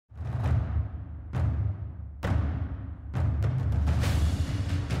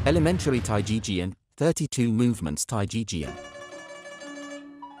Elementary Taijijian, 32 movements Taijijian.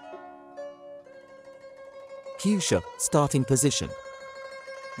 WUSHU, starting position.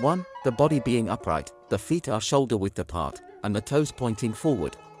 1. The body being upright, the feet are shoulder width apart, and the toes pointing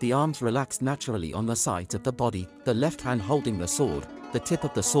forward, the arms relaxed naturally on the sides of the body, the left hand holding the sword, the tip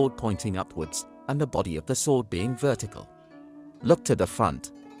of the sword pointing upwards, and the body of the sword being vertical. Look to the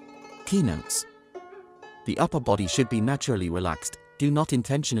front. Keynotes. The upper body should be naturally relaxed, do not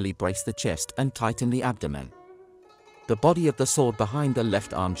intentionally brace the chest and tighten the abdomen. The body of the sword behind the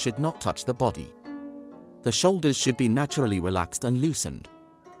left arm should not touch the body. The shoulders should be naturally relaxed and loosened.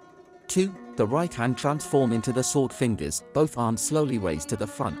 2. The right hand transform into the sword fingers, both arms slowly raised to the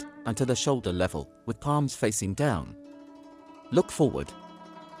front and to the shoulder level, with palms facing down. Look forward.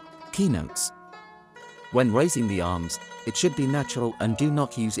 Keynotes. When raising the arms, it should be natural and do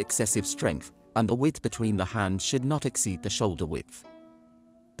not use excessive strength, and the width between the hands should not exceed the shoulder width.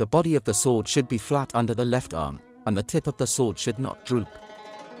 The body of the sword should be flat under the left arm, and the tip of the sword should not droop.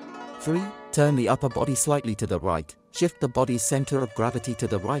 3. Turn the upper body slightly to the right, shift the body's center of gravity to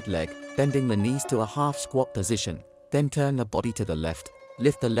the right leg, bending the knees to a half squat position, then turn the body to the left,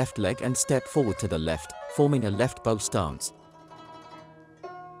 lift the left leg and step forward to the left, forming a left bow stance.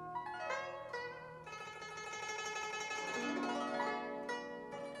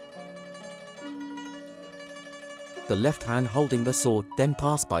 The left hand holding the sword, then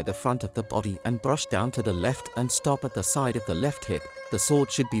pass by the front of the body and brush down to the left and stop at the side of the left hip. The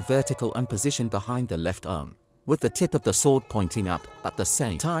sword should be vertical and positioned behind the left arm, with the tip of the sword pointing up. At the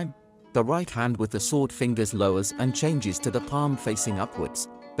same time, the right hand with the sword fingers lowers and changes to the palm facing upwards,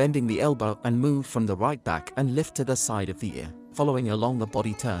 bending the elbow and move from the right back and lift to the side of the ear, following along the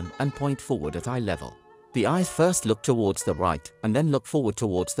body turn and point forward at eye level. The eyes first look towards the right and then look forward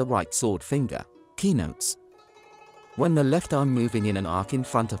towards the right sword finger. Keynotes. When the left arm moving in an arc in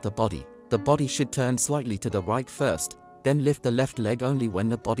front of the body should turn slightly to the right first, then lift the left leg only when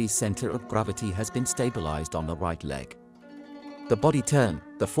the body's center of gravity has been stabilized on the right leg. The body turn,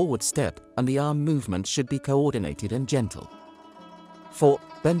 the forward step, and the arm movement should be coordinated and gentle. 4.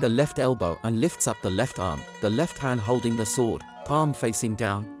 Bend the left elbow and lifts up the left arm, the left hand holding the sword, palm facing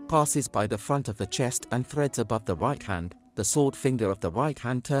down, passes by the front of the chest and threads above the right hand, the sword finger of the right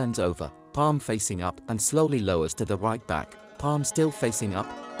hand turns over, palm facing up and slowly lowers to the right back, palm still facing up,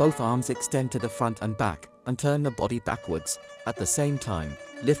 both arms extend to the front and back, and turn the body backwards. At the same time,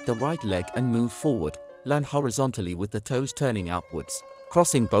 lift the right leg and move forward, land horizontally with the toes turning outwards,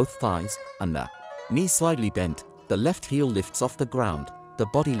 crossing both thighs, and the knees slightly bent, the left heel lifts off the ground, the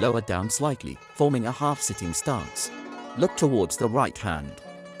body lowered down slightly, forming a half-sitting stance. Look towards the right hand.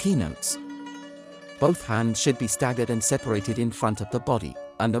 Keynotes. Both hands should be staggered and separated in front of the body,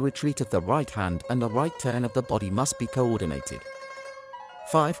 and the retreat of the right hand and the right turn of the body must be coordinated.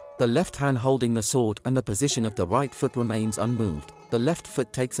 5. The left hand holding the sword and the position of the right foot remains unmoved. The left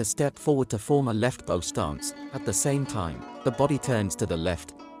foot takes a step forward to form a left bow stance. At the same time, the body turns to the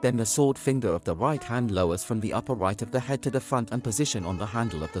left, then the sword finger of the right hand lowers from the upper right of the head to the front and position on the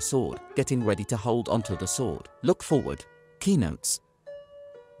handle of the sword, getting ready to hold onto the sword. Look forward. Keynotes.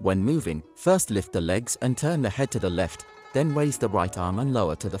 When moving, first lift the legs and turn the head to the left, then raise the right arm and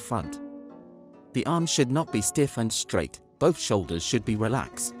lower to the front. The arms should not be stiff and straight, both shoulders should be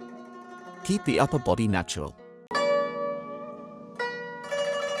relaxed. Keep the upper body natural.